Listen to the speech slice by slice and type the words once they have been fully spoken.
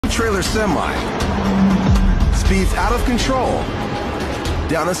trailer semi speeds out of control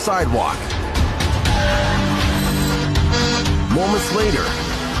down a sidewalk. Moments later,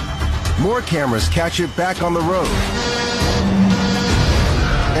 more cameras catch it back on the road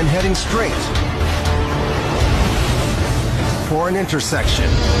and heading straight for an intersection.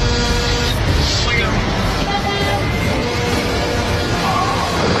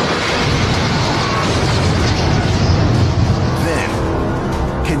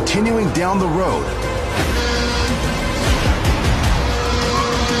 Then, continuing down the road,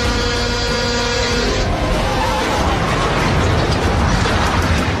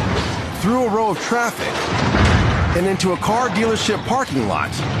 through a row of traffic and into a car dealership parking lot,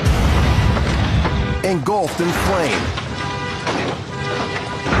 engulfed in flame,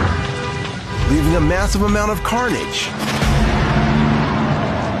 leaving a massive amount of carnage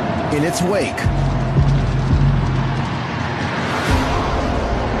in its wake.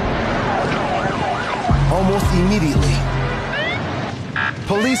 Almost immediately,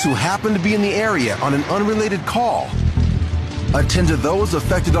 police who happened to be in the area on an unrelated call attend to those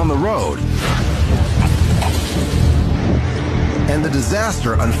affected on the road and the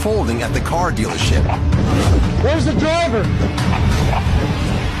disaster unfolding at the car dealership. Where's the driver?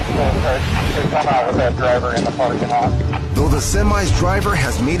 Come out with that driver in the parking lot. Though the semi's driver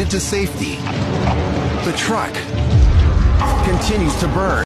has made it to safety, the truck continues to burn.